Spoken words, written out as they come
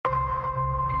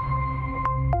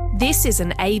This is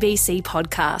an ABC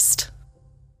podcast.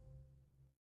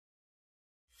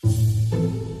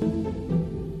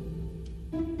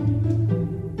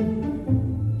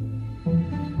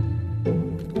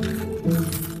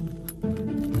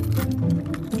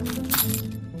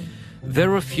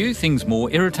 There are few things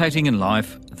more irritating in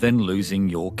life than losing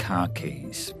your car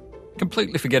keys.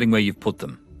 Completely forgetting where you've put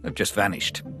them. They've just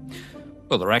vanished.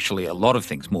 Well, there are actually a lot of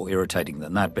things more irritating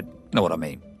than that, but you know what I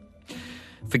mean.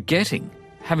 Forgetting,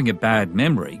 having a bad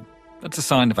memory, that's a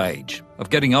sign of age, of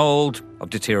getting old,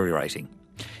 of deteriorating.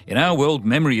 In our world,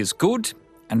 memory is good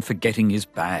and forgetting is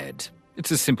bad.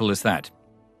 It's as simple as that.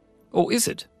 Or is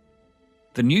it?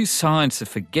 The new science of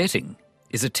forgetting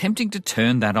is attempting to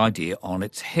turn that idea on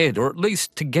its head, or at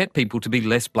least to get people to be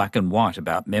less black and white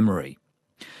about memory.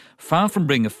 Far from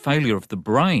being a failure of the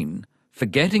brain,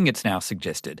 forgetting, it's now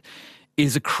suggested,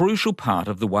 is a crucial part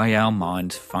of the way our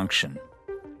minds function.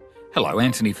 Hello,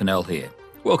 Anthony Fennell here.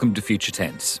 Welcome to Future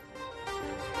Tense.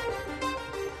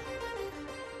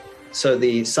 So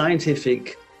the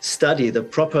scientific study, the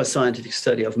proper scientific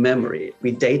study of memory,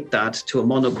 we date that to a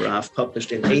monograph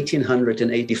published in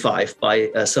 1885 by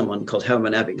someone called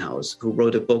Hermann Ebbinghaus, who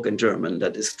wrote a book in German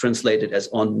that is translated as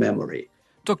On Memory.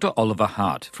 Dr. Oliver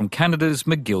Hart from Canada's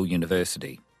McGill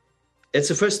University. It's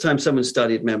the first time someone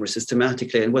studied memory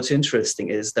systematically. And what's interesting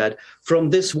is that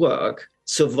from this work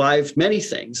survived many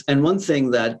things. And one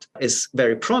thing that is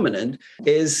very prominent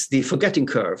is the forgetting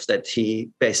curve that he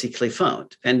basically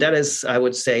found. And that is, I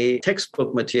would say,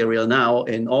 textbook material now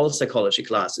in all psychology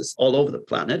classes all over the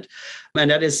planet. And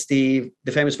that is the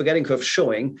famous forgetting curve,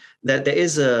 showing that there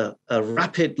is a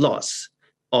rapid loss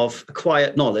of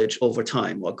acquired knowledge over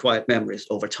time, or acquired memories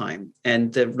over time.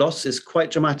 And the loss is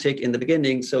quite dramatic in the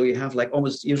beginning. So you have like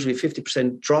almost usually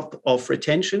 50% drop of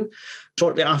retention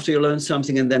shortly after you learn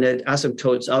something, and then it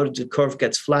asymptotes out, the curve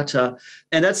gets flatter.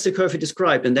 And that's the curve he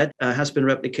described, and that has been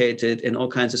replicated in all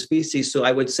kinds of species. So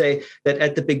I would say that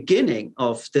at the beginning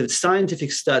of the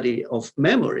scientific study of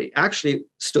memory actually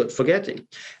stood forgetting.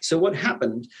 So what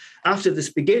happened after this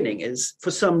beginning is,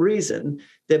 for some reason,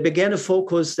 they began a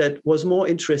focus that was more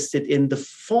interested in the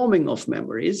forming of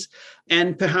memories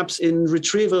and perhaps in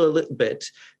retrieval a little bit.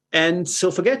 And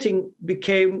so forgetting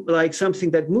became like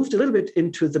something that moved a little bit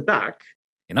into the back.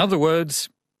 In other words,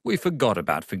 we forgot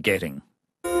about forgetting.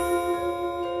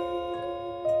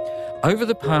 Over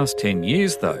the past 10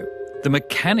 years, though, the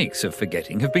mechanics of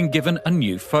forgetting have been given a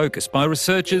new focus by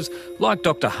researchers like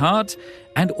Dr. Hart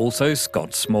and also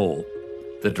Scott Small,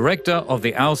 the director of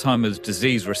the Alzheimer's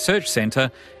Disease Research Centre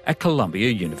at Columbia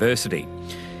University.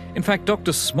 In fact,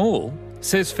 Dr. Small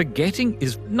says forgetting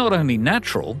is not only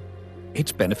natural,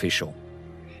 it's beneficial.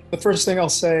 The first thing I'll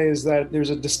say is that there's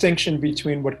a distinction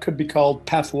between what could be called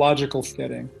pathological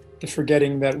forgetting, the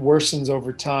forgetting that worsens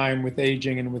over time with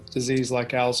aging and with disease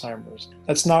like Alzheimer's.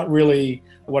 That's not really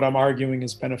what I'm arguing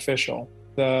is beneficial.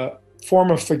 The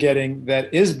form of forgetting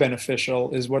that is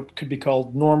beneficial is what could be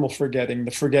called normal forgetting,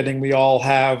 the forgetting we all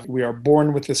have. We are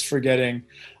born with this forgetting.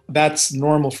 That's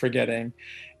normal forgetting.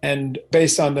 And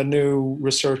based on the new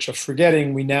research of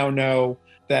forgetting, we now know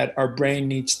that our brain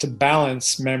needs to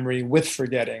balance memory with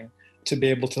forgetting to be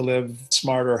able to live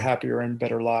smarter, happier, and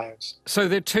better lives. So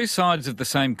they're two sides of the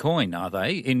same coin, are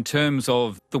they, in terms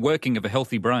of the working of a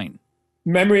healthy brain?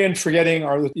 Memory and forgetting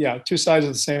are, two sides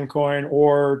of the same coin,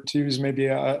 or to use maybe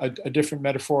a different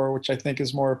metaphor, which I think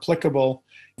is more applicable,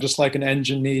 just like an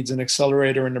engine needs an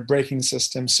accelerator and a braking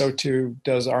system, so too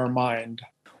does our mind.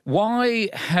 Why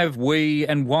have we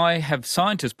and why have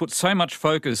scientists put so much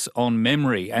focus on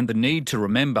memory and the need to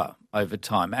remember over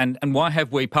time? And why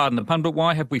have we, pardon the pun, but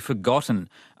why have we forgotten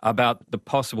about the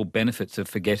possible benefits of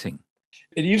forgetting?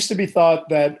 It used to be thought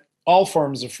that all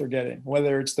forms of forgetting,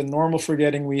 whether it's the normal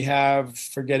forgetting we have,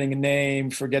 forgetting a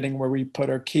name, forgetting where we put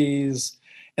our keys,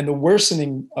 and the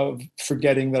worsening of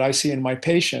forgetting that I see in my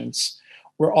patients,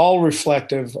 were all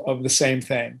reflective of the same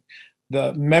thing,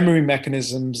 the memory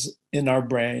mechanisms in our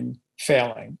brain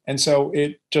failing. And so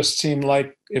it just seemed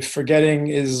like if forgetting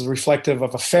is reflective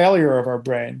of a failure of our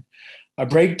brain, a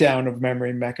breakdown of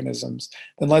memory mechanisms,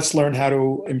 then let's learn how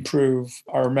to improve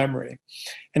our memory.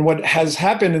 And what has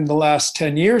happened in the last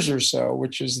 10 years or so,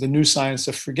 which is the new science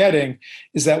of forgetting,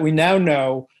 is that we now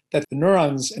know that the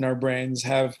neurons in our brains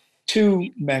have two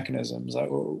mechanisms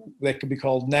that could be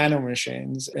called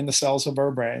nanomachines in the cells of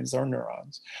our brains, our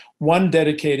neurons. One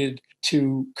dedicated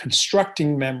to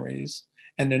constructing memories,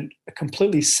 and then a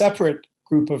completely separate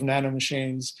group of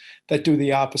nanomachines that do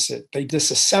the opposite. They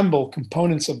disassemble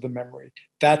components of the memory.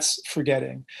 That's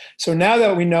forgetting. So now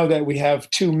that we know that we have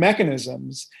two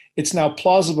mechanisms, it's now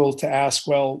plausible to ask,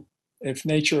 well, if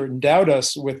nature endowed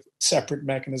us with separate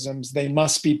mechanisms, they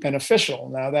must be beneficial.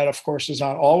 Now, that, of course, is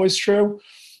not always true.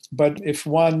 But if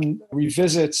one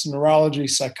revisits neurology,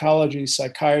 psychology,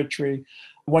 psychiatry,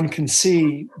 one can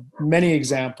see many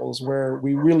examples where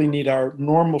we really need our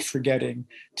normal forgetting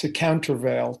to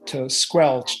countervail, to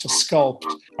squelch, to sculpt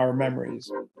our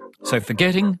memories. So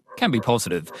forgetting can be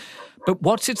positive, but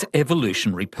what's its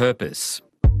evolutionary purpose?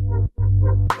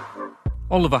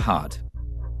 Oliver Hart.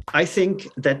 I think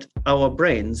that our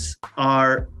brains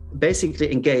are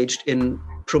basically engaged in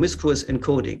promiscuous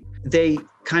encoding. They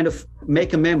kind of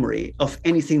make a memory of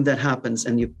anything that happens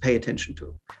and you pay attention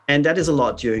to. And that is a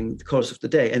lot during the course of the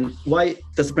day. And why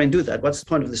does the brain do that? What's the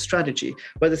point of the strategy?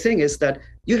 Well, the thing is that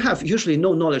you have usually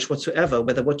no knowledge whatsoever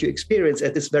whether what you experience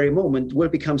at this very moment will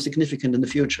become significant in the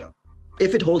future.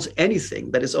 If it holds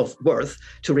anything that is of worth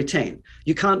to retain,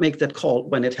 you can't make that call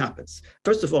when it happens.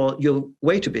 First of all, you're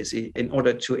way too busy in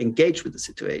order to engage with the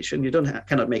situation. You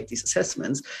cannot make these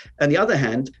assessments. On the other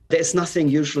hand, there's nothing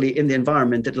usually in the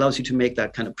environment that allows you to make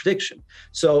that kind of prediction.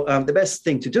 So the best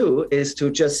thing to do is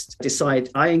to just decide,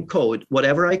 I encode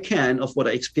whatever I can of what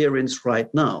I experience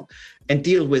right now and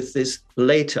deal with this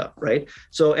later, right?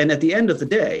 So, and at the end of the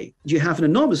day, you have an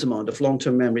enormous amount of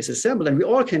long-term memories assembled, and we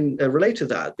all can relate to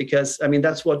that because, I mean,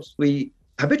 that's what we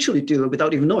habitually do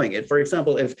without even knowing it. For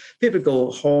example, if people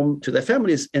go home to their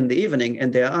families in the evening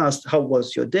and they're asked, how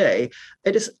was your day?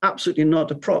 It is absolutely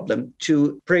not a problem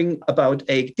to bring about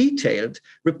a detailed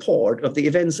report of the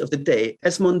events of the day,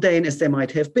 as mundane as they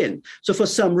might have been. So for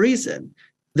some reason,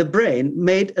 the brain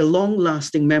made a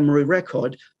long-lasting memory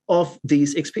record of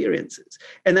these experiences.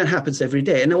 And that happens every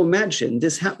day. And now imagine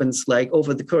this happens like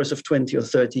over the course of 20 or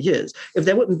 30 years. If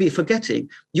there wouldn't be forgetting,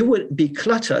 you would be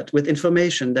cluttered with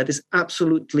information that is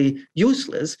absolutely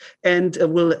useless and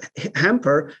will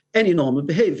hamper any normal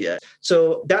behavior.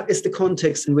 So that is the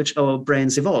context in which our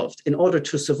brains evolved. In order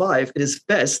to survive, it is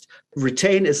best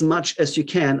retain as much as you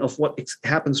can of what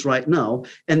happens right now,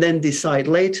 and then decide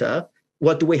later,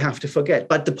 what do we have to forget?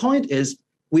 But the point is,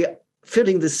 we are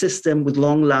filling the system with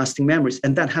long-lasting memories,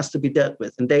 and that has to be dealt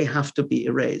with, and they have to be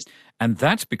erased. And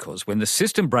that's because when the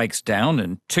system breaks down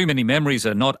and too many memories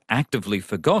are not actively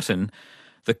forgotten,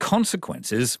 the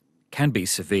consequences can be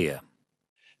severe.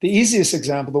 The easiest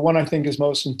example, the one I think is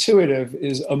most intuitive,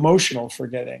 is emotional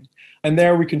forgetting. And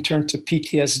there we can turn to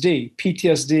PTSD.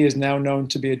 PTSD is now known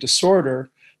to be a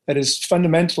disorder that is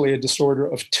fundamentally a disorder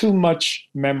of too much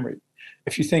memory.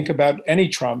 If you think about any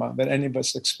trauma that any of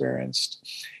us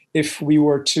experienced, if we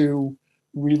were to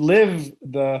relive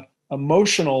the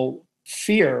emotional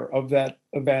fear of that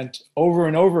event over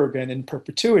and over again in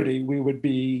perpetuity, we would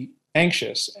be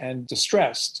anxious and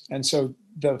distressed. And so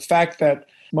the fact that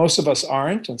most of us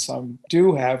aren't, and some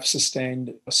do have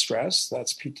sustained stress,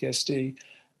 that's PTSD,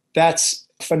 that's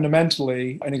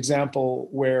fundamentally an example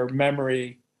where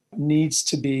memory needs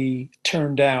to be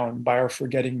turned down by our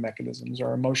forgetting mechanisms,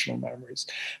 our emotional memories.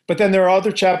 But then there are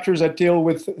other chapters that deal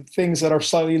with things that are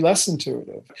slightly less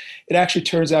intuitive. It actually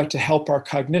turns out to help our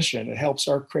cognition. It helps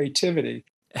our creativity.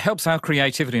 It helps our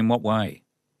creativity in what way?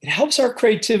 It helps our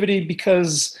creativity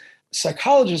because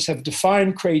psychologists have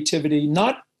defined creativity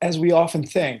not as we often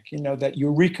think, that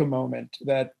eureka moment,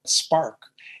 that spark.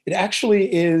 It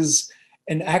actually is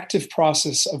an active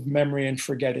process of memory and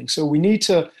forgetting. So we need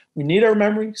our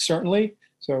memory, certainly.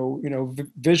 So,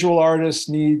 visual artists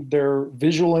need their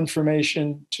visual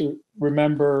information to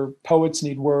remember. Poets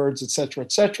need words, et cetera,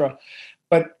 et cetera.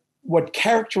 But what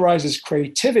characterizes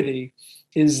creativity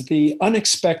is the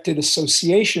unexpected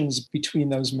associations between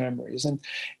those memories. And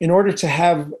in order to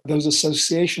have those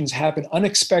associations happen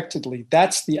unexpectedly,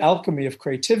 that's the alchemy of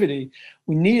creativity.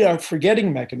 We need our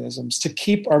forgetting mechanisms to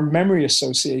keep our memory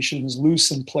associations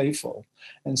loose and playful.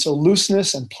 And so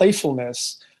looseness and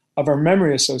playfulness of our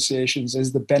memory associations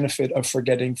is the benefit of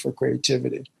forgetting for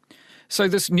creativity. So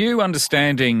this new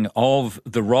understanding of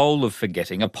the role of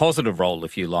forgetting, a positive role,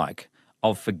 if you like,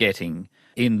 of forgetting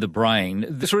in the brain,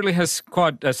 this really has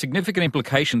quite significant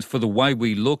implications for the way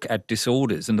we look at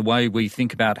disorders and the way we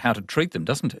think about how to treat them,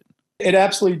 doesn't it? It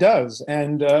absolutely does.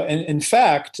 And in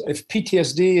fact, if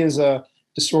PTSD is a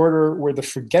disorder where the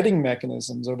forgetting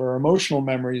mechanisms of our emotional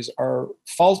memories are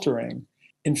faltering,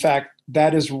 in fact,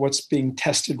 that is what's being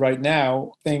tested right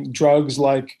now. Think drugs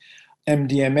like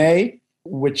MDMA,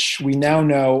 which we now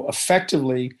know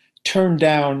effectively turn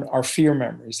down our fear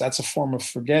memories. That's a form of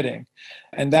forgetting.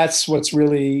 And that's what's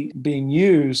really being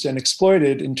used and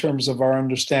exploited in terms of our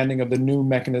understanding of the new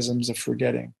mechanisms of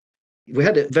forgetting. We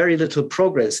had very little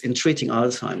progress in treating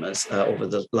Alzheimer's over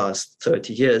the last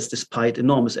 30 years, despite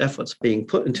enormous efforts being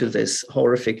put into this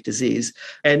horrific disease.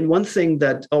 And one thing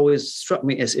that always struck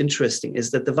me as interesting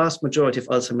is that the vast majority of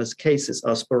Alzheimer's cases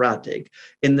are sporadic,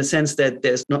 in the sense that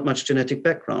there's not much genetic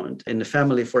background. In the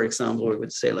family, for example, we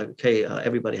would say like, okay,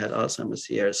 everybody had Alzheimer's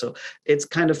here. So it's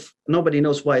kind of, nobody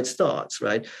knows why it starts,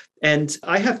 right? And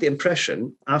I have the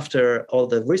impression, after all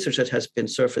the research that has been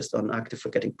surfaced on active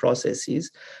forgetting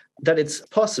processes, that it's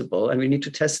possible, and we need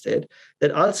to test it,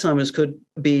 that Alzheimer's could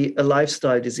be a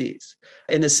lifestyle disease,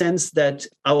 in the sense that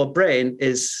our brain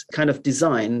is kind of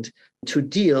designed to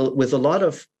deal with a lot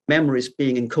of memories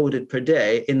being encoded per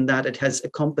day, in that it has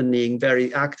accompanying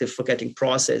very active forgetting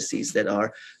processes that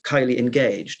are highly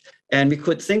engaged. And we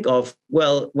could think of,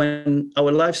 well, when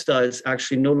our lifestyles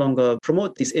actually no longer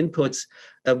promote these inputs,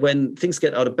 when things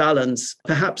get out of balance,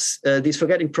 perhaps these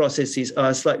forgetting processes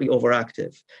are slightly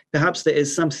overactive. Perhaps there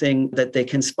is something that they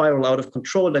can spiral out of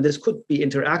control, and this could be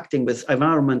interacting with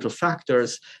environmental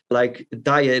factors like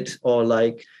diet or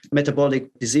like metabolic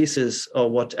diseases or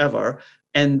whatever.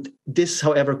 And this,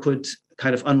 however, could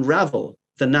kind of unravel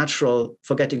the natural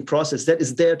forgetting process that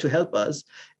is there to help us.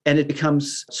 And it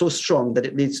becomes so strong that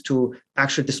it leads to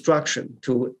actual destruction,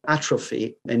 to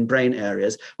atrophy in brain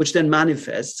areas, which then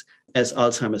manifests as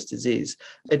Alzheimer's disease.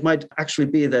 It might actually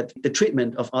be that the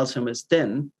treatment of Alzheimer's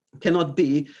then cannot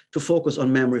be to focus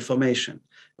on memory formation.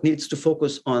 It needs to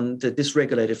focus on the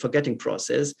dysregulated forgetting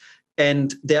process.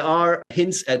 And there are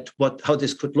hints at how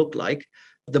this could look like.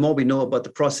 The more we know about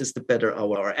the process, the better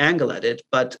our angle at it.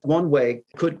 But one way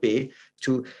could be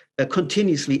to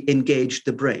continuously engage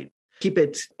the brain, keep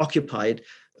it occupied.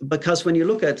 Because when you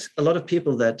look at a lot of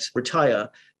people that retire,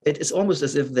 it is almost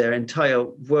as if their entire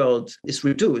world is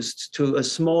reduced to a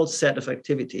small set of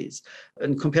activities.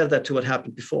 And compare that to what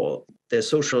happened before. Their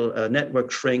social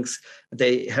network shrinks.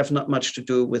 They have not much to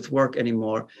do with work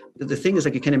anymore. The thing is,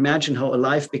 like, you can imagine how a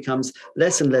life becomes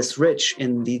less and less rich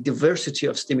in the diversity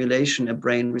of stimulation a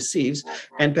brain receives.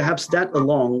 And perhaps that,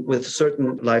 along with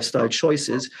certain lifestyle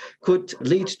choices, could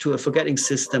lead to a forgetting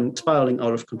system spiraling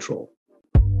out of control.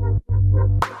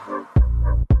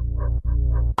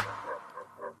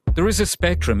 There is a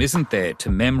spectrum, isn't there, to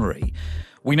memory?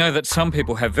 We know that some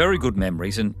people have very good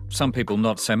memories and some people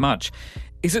not so much.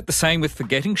 Is it the same with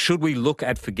forgetting? Should we look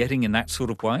at forgetting in that sort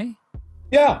of way?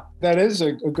 Yeah, that is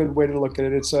a good way to look at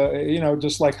it. It's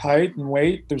just like height and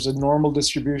weight, there's a normal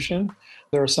distribution.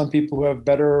 There are some people who have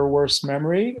better or worse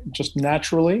memory, just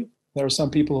naturally. There are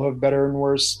some people who have better and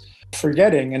worse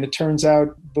forgetting, and it turns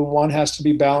out the one has to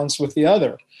be balanced with the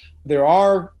other. There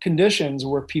are conditions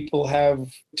where people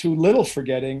have too little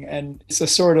forgetting, and it's a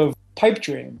sort of pipe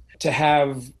dream to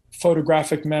have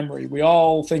photographic memory. We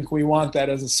all think we want that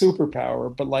as a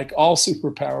superpower, but like all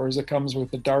superpowers, it comes with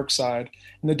the dark side.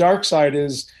 And the dark side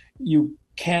is you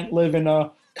can't live in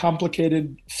a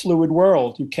complicated, fluid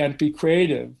world. You can't be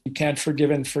creative. You can't forgive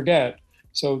and forget.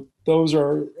 So those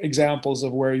are examples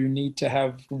of where you need to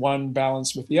have one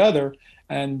balanced with the other.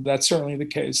 And that's certainly the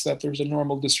case, that there's a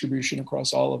normal distribution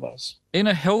across all of us. In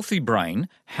a healthy brain,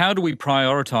 how do we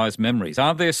prioritise memories?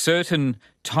 Are there certain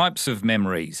types of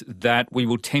memories that we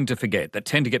will tend to forget, that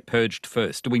tend to get purged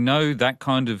first? Do we know that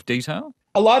kind of detail?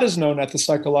 A lot is known at the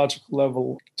psychological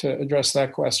level to address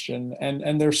that question.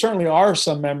 And there certainly are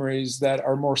some memories that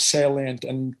are more salient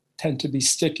and tend to be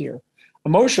stickier.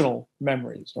 Emotional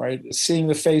memories, right? Seeing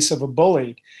the face of a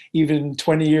bully, even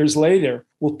 20 years later,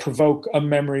 will provoke a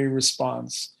memory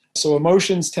response. So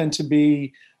emotions tend to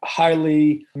be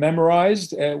highly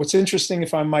memorized. What's interesting,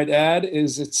 if I might add,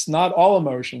 is it's not all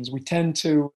emotions. We tend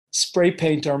to spray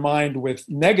paint our mind with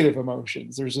negative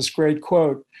emotions. There's this great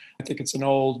quote, I think it's an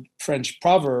old French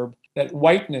proverb, that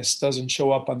whiteness doesn't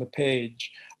show up on the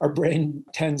page. Our brain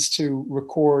tends to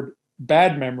record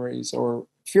bad memories or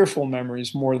fearful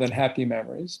memories more than happy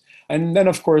memories. And then,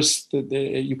 of course,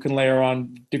 you can layer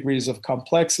on degrees of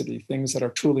complexity, things that are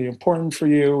truly important for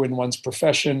you in one's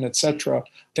profession, etc.,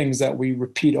 things that we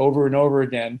repeat over and over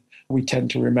again, we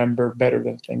tend to remember better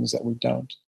than things that we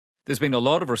don't. There's been a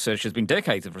lot of research, there's been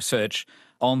decades of research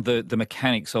on the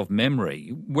mechanics of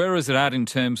memory. Where is it at in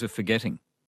terms of forgetting?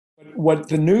 What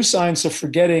the new science of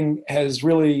forgetting has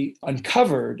really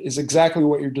uncovered is exactly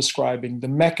what you're describing, the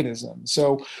mechanism.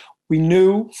 So we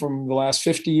knew from the last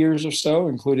 50 years or so,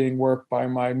 including work by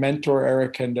my mentor,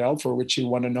 Eric Kandel, for which he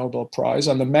won a Nobel Prize,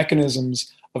 on the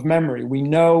mechanisms of memory. We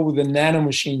know the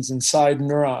nanomachines inside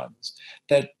neurons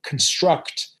that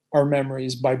construct our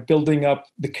memories by building up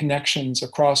the connections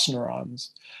across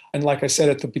neurons. And like I said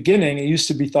at the beginning, it used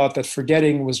to be thought that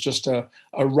forgetting was just a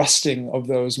rusting of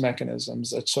those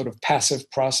mechanisms, a sort of passive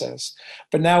process.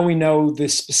 But now we know the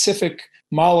specific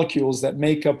molecules that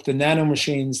make up the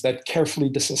nanomachines that carefully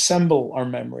disassemble our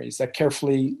memories, that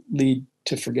carefully lead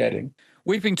to forgetting.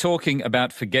 We've been talking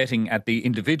about forgetting at the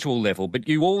individual level, but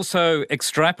you also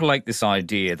extrapolate this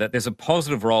idea that there's a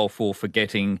positive role for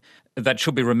forgetting that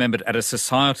should be remembered at a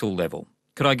societal level.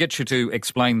 Could I get you to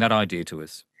explain that idea to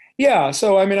us? Yeah,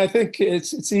 so I mean, I think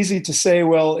it's easy to say,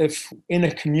 well, if in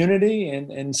a community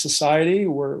and in society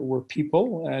we're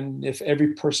people, and if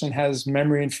every person has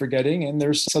memory and forgetting, and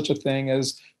there's such a thing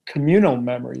as communal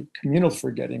memory, communal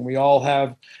forgetting. We all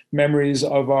have memories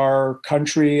of our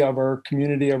country, of our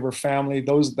community, of our family.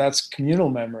 That's communal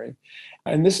memory.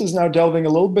 And this is now delving a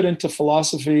little bit into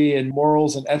philosophy and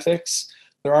morals and ethics.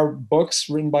 There are books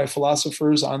written by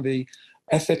philosophers on the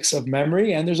ethics of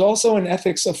memory, and there's also an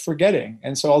ethics of forgetting.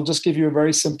 And so I'll just give you a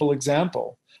very simple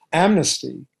example.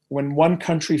 Amnesty, when one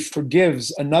country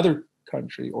forgives another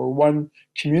country or one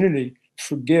community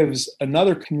forgives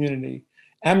another community,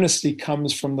 amnesty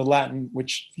comes from the Latin,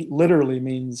 which literally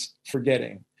means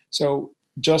forgetting. So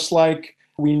just like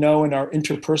we know in our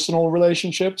interpersonal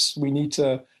relationships, we need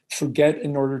to forget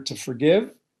in order to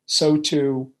forgive, so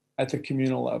too at the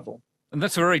communal level. And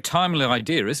that's a very timely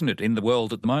idea, isn't it, in the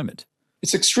world at the moment?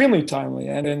 It's extremely timely.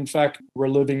 And in fact, we're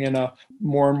living in a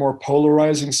more and more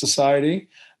polarizing society,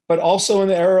 but also in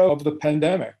the era of the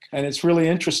pandemic. And it's really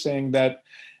interesting that,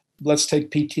 let's take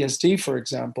PTSD, for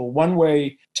example. One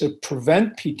way to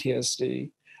prevent PTSD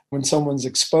when someone's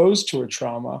exposed to a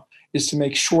trauma is to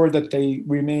make sure that they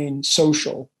remain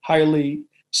social, highly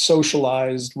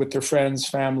socialized with their friends,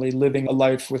 family, living a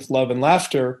life with love and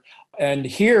laughter. And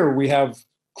here we have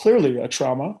clearly a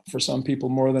trauma for some people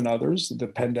more than others, the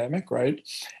pandemic, right?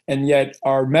 And yet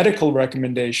our medical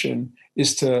recommendation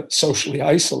is to socially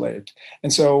isolate.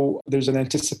 And so there's an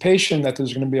anticipation that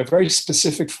there's going to be a very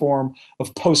specific form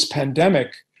of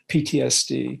post-pandemic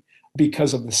PTSD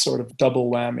because of this sort of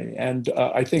double whammy. And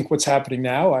I think what's happening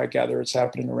now, I gather it's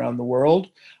happening around the world.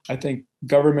 I think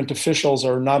government officials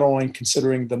are not only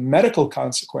considering the medical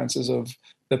consequences of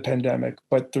the pandemic,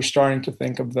 but they're starting to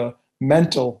think of the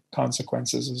mental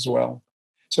consequences as well.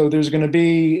 So there's going to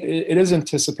be, it is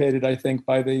anticipated, I think,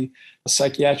 by the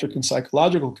psychiatric and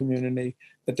psychological community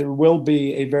that there will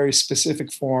be a very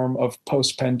specific form of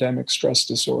post-pandemic stress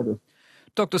disorder.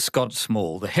 Dr. Scott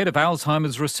Small, the head of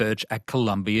Alzheimer's research at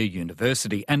Columbia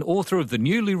University and author of the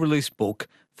newly released book,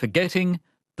 Forgetting: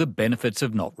 The Benefits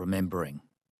of Not Remembering.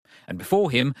 And before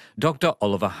him, Dr.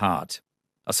 Oliver Hart,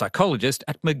 a psychologist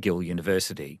at McGill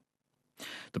University.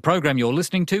 The program you're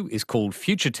listening to is called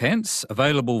Future Tense,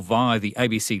 available via the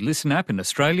ABC Listen app in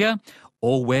Australia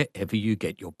or wherever you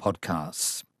get your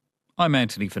podcasts. I'm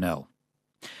Anthony Fennell.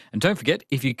 And don't forget,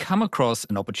 if you come across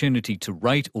an opportunity to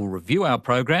rate or review our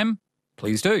program,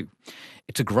 please do.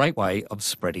 It's a great way of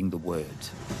spreading the word.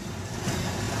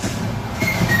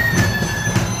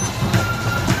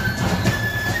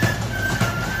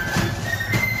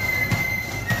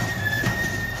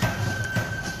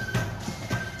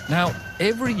 Now,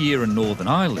 every year in Northern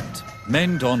Ireland,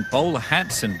 men don bowler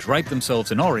hats and drape themselves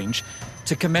in orange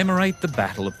to commemorate the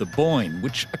Battle of the Boyne,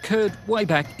 which occurred way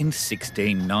back in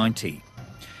 1690.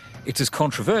 It's as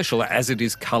controversial as it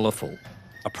is colourful.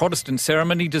 A Protestant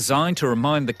ceremony designed to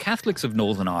remind the Catholics of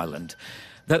Northern Ireland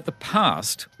that the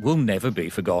past will never be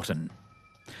forgotten.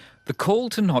 The call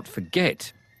to not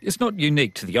forget is not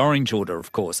unique to the Orange Order,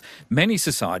 of course. Many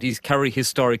societies carry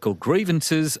historical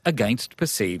grievances against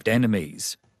perceived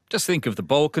enemies. Just think of the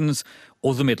Balkans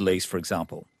or the Middle East, for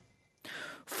example.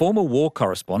 Former war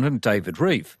correspondent David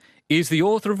Reef is the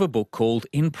author of a book called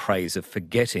In Praise of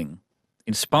Forgetting,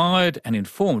 inspired and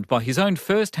informed by his own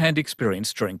first-hand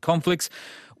experience during conflicts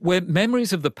where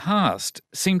memories of the past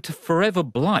seem to forever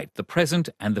blight the present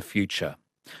and the future.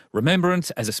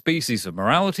 Remembrance as a species of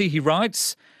morality, he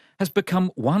writes, has become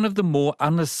one of the more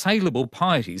unassailable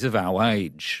pieties of our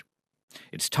age.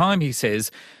 It's time, he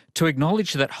says, to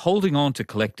acknowledge that holding on to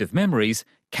collective memories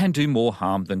can do more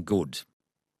harm than good.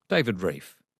 David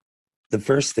Reef. The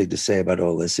first thing to say about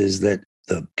all this is that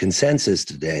the consensus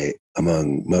today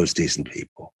among most decent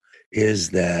people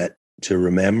is that to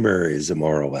remember is a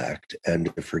moral act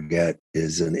and to forget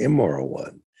is an immoral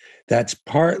one. That's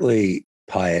partly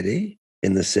piety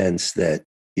in the sense that,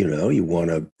 you want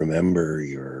to remember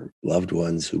your loved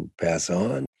ones who pass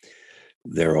on.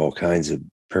 There are all kinds of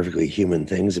perfectly human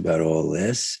things about all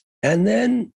this. And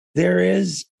then there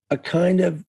is a kind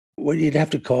of what you'd have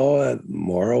to call a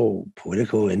moral,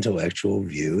 political, intellectual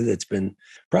view that's been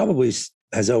probably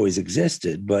has always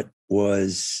existed, but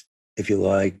was, if you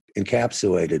like,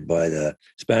 encapsulated by the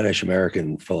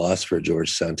Spanish-American philosopher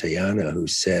George Santayana, who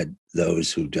said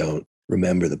those who don't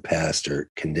remember the past are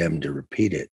condemned to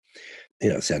repeat it.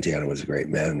 Santayana was a great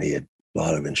man. He had a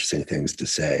lot of interesting things to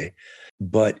say.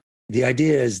 But the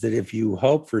idea is that if you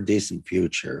hope for a decent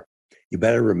future, you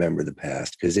better remember the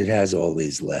past because it has all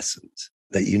these lessons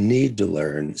that you need to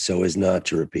learn so as not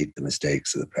to repeat the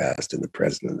mistakes of the past in the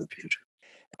present and the future.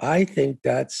 I think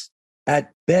that's,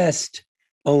 at best,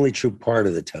 only true part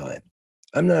of the time.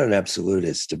 I'm not an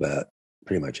absolutist about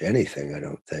pretty much anything, I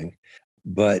don't think.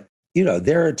 But,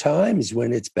 there are times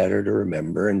when it's better to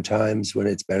remember and times when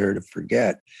it's better to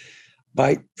forget.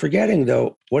 By forgetting,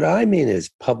 though, what I mean is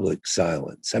public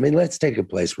silence. I mean, let's take a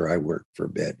place where I worked for a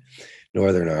bit,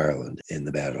 Northern Ireland in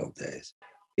the bad old days.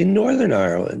 In Northern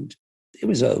Ireland, it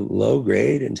was a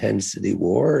low-grade intensity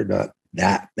war. Not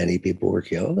that many people were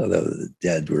killed, although the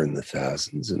dead were in the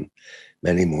thousands, and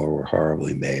many more were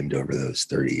horribly maimed over those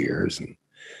 30 years and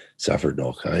suffered in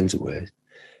all kinds of ways.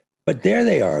 But there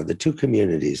they are, the two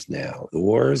communities now. The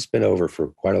war has been over for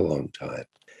quite a long time,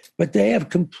 but they have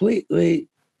completely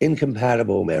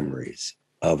incompatible memories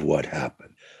of what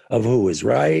happened, of who was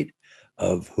right,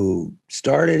 of who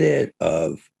started it,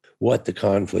 of what the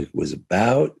conflict was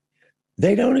about.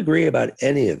 They don't agree about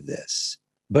any of this,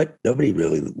 but nobody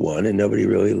really won and nobody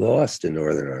really lost in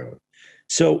Northern Ireland.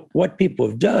 So what people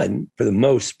have done, for the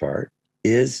most part,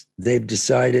 is they've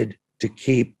decided to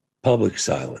keep public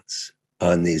silence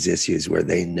on these issues where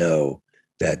they know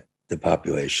that the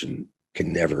population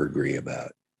can never agree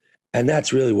about. And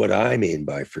that's really what I mean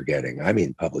by forgetting. I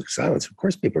mean public silence. Of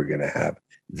course, people are going to have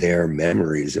their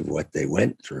memories of what they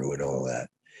went through and all that.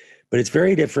 But it's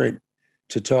very different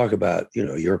to talk about,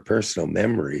 your personal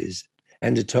memories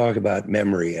and to talk about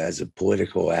memory as a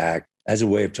political act, as a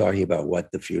way of talking about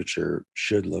what the future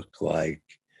should look like,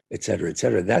 et cetera, et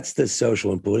cetera. That's the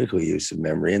social and political use of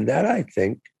memory. And that, I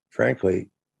think, frankly,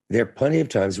 there are plenty of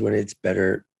times when it's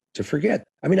better to forget.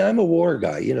 I mean, I'm a war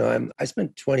guy. I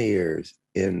spent 20 years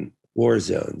in war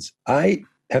zones. I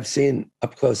have seen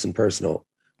up close and personal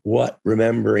what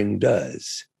remembering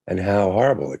does and how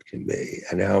horrible it can be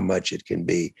and how much it can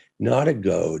be not a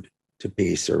goad to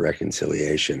peace or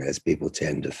reconciliation as people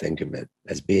tend to think of it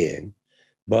as being,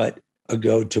 but a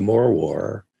goad to more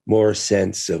war, more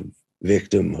sense of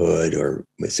victimhood or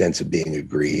a sense of being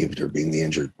aggrieved or being the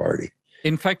injured party.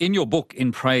 In fact, in your book,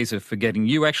 In Praise of Forgetting,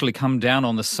 you actually come down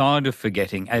on the side of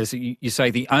forgetting as, you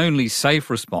say, the only safe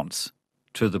response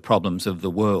to the problems of the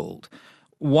world.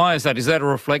 Why is that? Is that a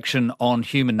reflection on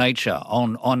human nature,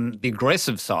 on the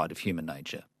aggressive side of human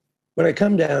nature? What I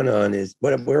come down on is,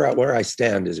 where I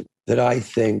stand is that I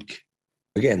think,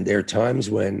 again, there are times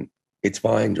when it's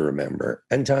fine to remember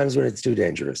and times when it's too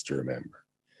dangerous to remember.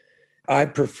 I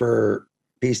prefer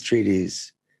peace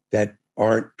treaties that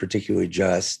aren't particularly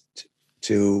just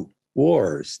to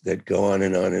wars that go on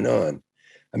and on and on.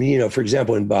 I mean, for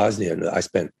example, in Bosnia, I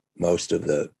spent most of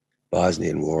the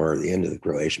Bosnian War, the end of the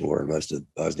Croatian War, and most of the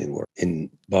Bosnian War in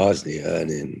Bosnia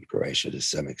and in Croatia to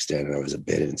some extent. And I was a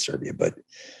bit in Serbia, but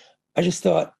I just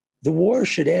thought the war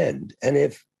should end. And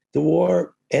if the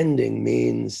war ending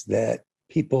means that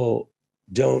people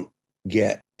don't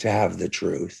get to have the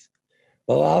truth,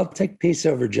 well, I'll take peace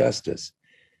over justice.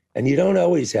 And you don't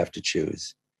always have to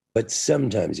choose, but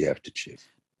sometimes you have to choose.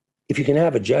 If you can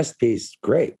have a just peace,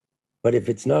 great. But if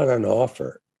it's not on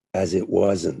offer, as it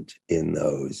wasn't in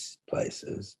those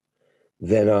places,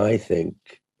 then I think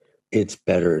it's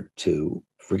better to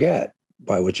forget,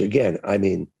 by which, again, I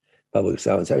mean public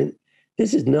silence. I mean,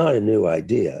 this is not a new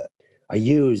idea. I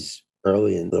use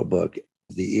early in the book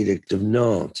the Edict of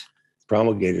Nantes,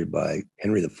 promulgated by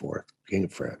Henry IV, King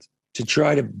of France, to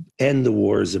try to end the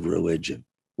wars of religion,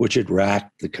 which had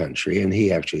racked the country. And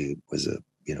he actually was a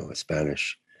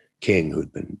Spanish king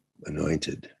who'd been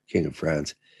anointed King of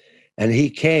France. And he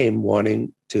came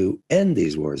wanting to end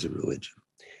these wars of religion.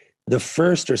 The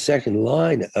first or second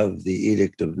line of the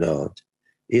Edict of Nantes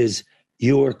is,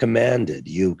 you are commanded,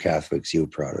 you Catholics, you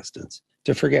Protestants,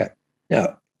 to forget.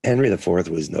 Now, Henry IV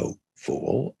was no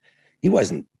fool. He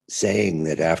wasn't saying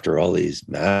that after all these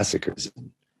massacres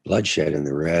and bloodshed and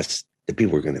the rest, that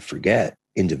people were going to forget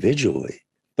individually.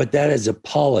 But that as a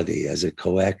polity, as a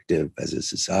collective, as a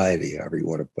society, however you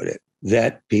want to put it,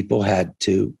 that people had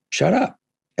to shut up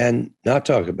and not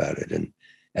talk about it and,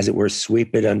 as it were,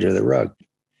 sweep it under the rug.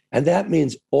 And that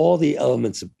means all the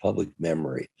elements of public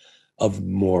memory, of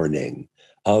mourning,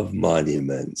 of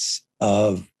monuments,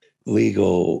 of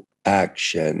legal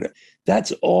action,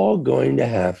 that's all going to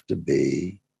have to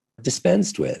be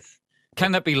dispensed with.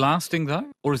 Can that be lasting,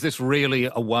 though? Or is this really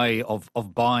a way of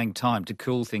buying time to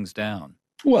cool things down?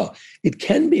 Well, it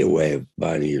can be a way of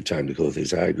buying your time to cool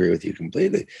things. I agree with you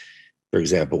completely. For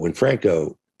example, when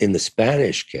Franco, in the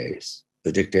Spanish case,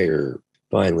 the dictator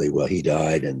finally, he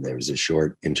died and there was a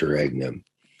short interregnum.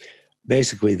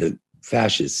 Basically, the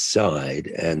fascist side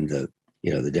and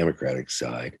the democratic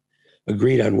side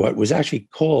agreed on what was actually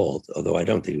called, although I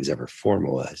don't think it was ever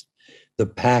formalized, the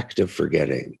Pact of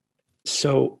Forgetting.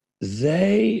 So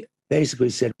they basically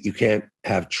said you can't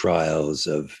have trials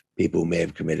of people who may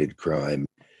have committed crime.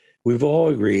 We've all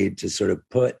agreed to sort of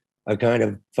put a kind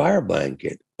of fire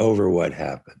blanket over what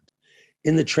happened.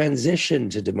 In the transition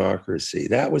to democracy,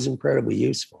 that was incredibly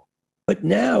useful. But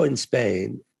now in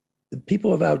Spain, the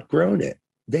people have outgrown it.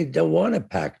 They don't want a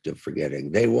pact of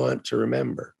forgetting. They want to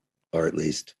remember, or at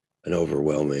least an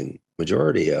overwhelming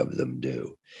majority of them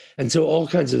do. And so all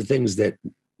kinds of things that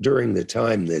during the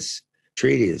time this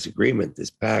treaty, this agreement,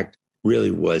 this pact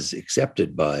really was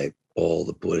accepted by all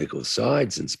the political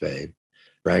sides in Spain.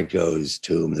 Franco's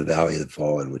tomb, the Valley of the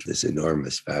Fallen, which this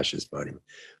enormous fascist monument,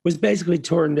 was basically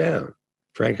torn down.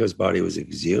 Franco's body was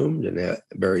exhumed and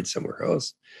buried somewhere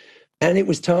else. And it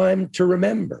was time to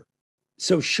remember.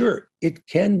 So sure, it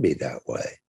can be that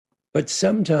way. But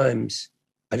sometimes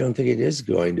I don't think it is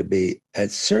going to be,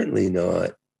 and certainly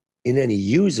not in any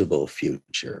usable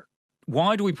future.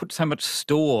 Why do we put so much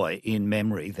store in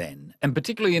memory then? And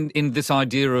particularly in this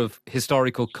idea of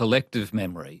historical collective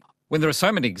memory, when there are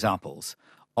so many examples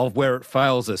of where it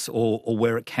fails us or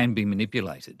where it can be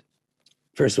manipulated?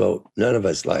 First of all, none of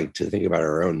us like to think about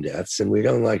our own deaths, and we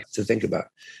don't like to think about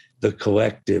the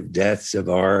collective deaths of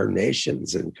our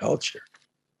nations and culture.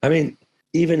 I mean,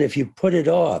 even if you put it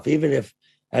off, even if,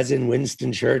 as in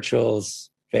Winston Churchill's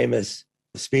famous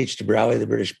speech to rally the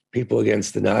British people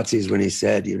against the Nazis, when he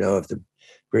said, if the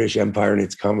British Empire and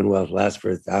its Commonwealth last for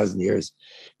 1,000 years,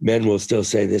 men will still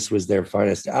say this was their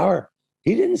finest hour.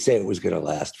 He didn't say it was going to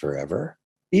last forever.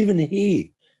 Even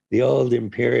he, the old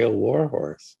imperial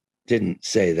warhorse, didn't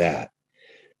say that.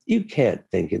 You can't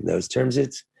think in those terms.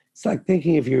 It's like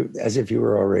thinking as if you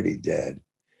were already dead.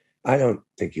 I don't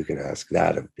think you can ask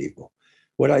that of people.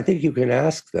 What I think you can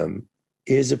ask them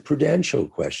is a prudential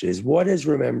question, is what is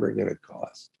remembering going to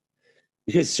cost?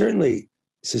 Because certainly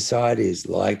societies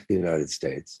like the United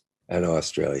States and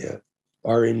Australia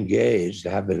are engaged,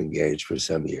 have been engaged for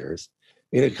some years,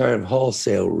 in a kind of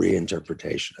wholesale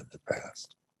reinterpretation of the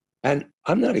past. And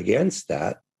I'm not against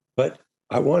that, but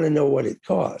I want to know what it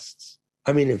costs.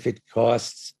 I mean, if it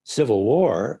costs civil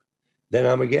war, then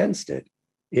I'm against it.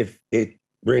 If it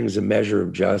brings a measure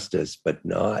of justice, but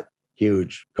not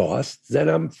huge costs, then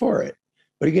I'm for it.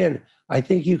 But again, I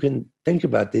think you can think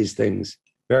about these things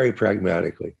very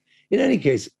pragmatically. In any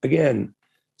case, again,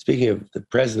 speaking of the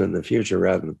present and the future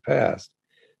rather than the past,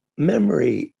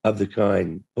 memory of the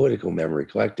kind, political memory,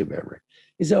 collective memory,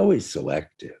 is always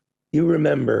selective. You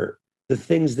remember the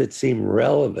things that seem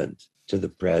relevant to the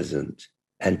present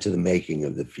and to the making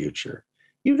of the future.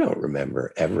 You don't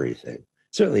remember everything,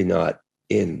 certainly not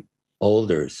in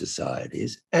older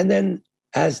societies. And then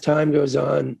as time goes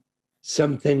on,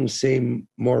 some things seem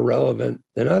more relevant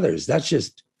than others. That's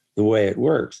just the way it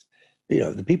works.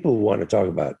 The people who want to talk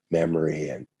about memory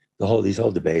and these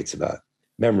whole debates about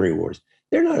memory wars,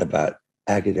 they're not about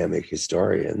academic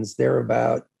historians. They're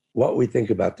about what we think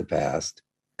about the past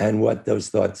and what those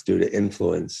thoughts do to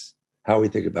influence how we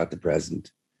think about the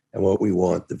present and what we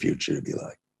want the future to be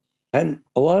like. And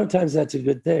a lot of times that's a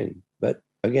good thing. But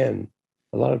again,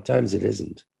 a lot of times it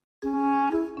isn't.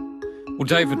 Well,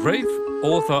 David Reeve,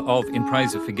 author of In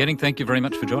Praise of Forgetting, thank you very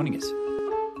much for joining us.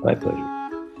 My pleasure.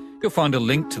 You'll find a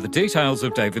link to the details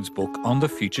of David's book on the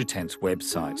Future Tense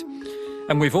website.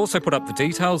 And we've also put up the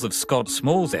details of Scott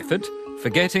Small's effort,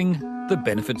 Forgetting: The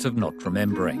Benefits of Not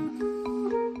Remembering.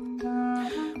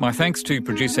 My thanks to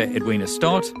producer Edwina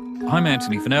Stott. I'm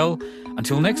Anthony Fennell.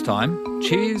 Until next time,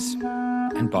 cheers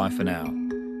and bye for now.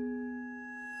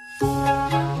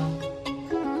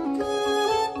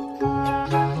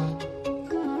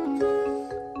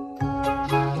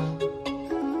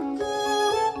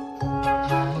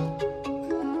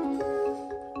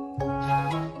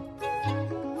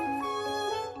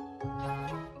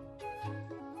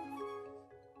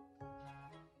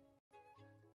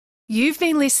 You've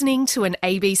been listening to an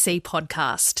ABC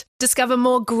podcast. Discover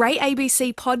more great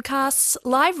ABC podcasts,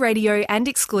 live radio and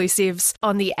exclusives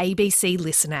on the ABC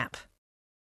Listen app.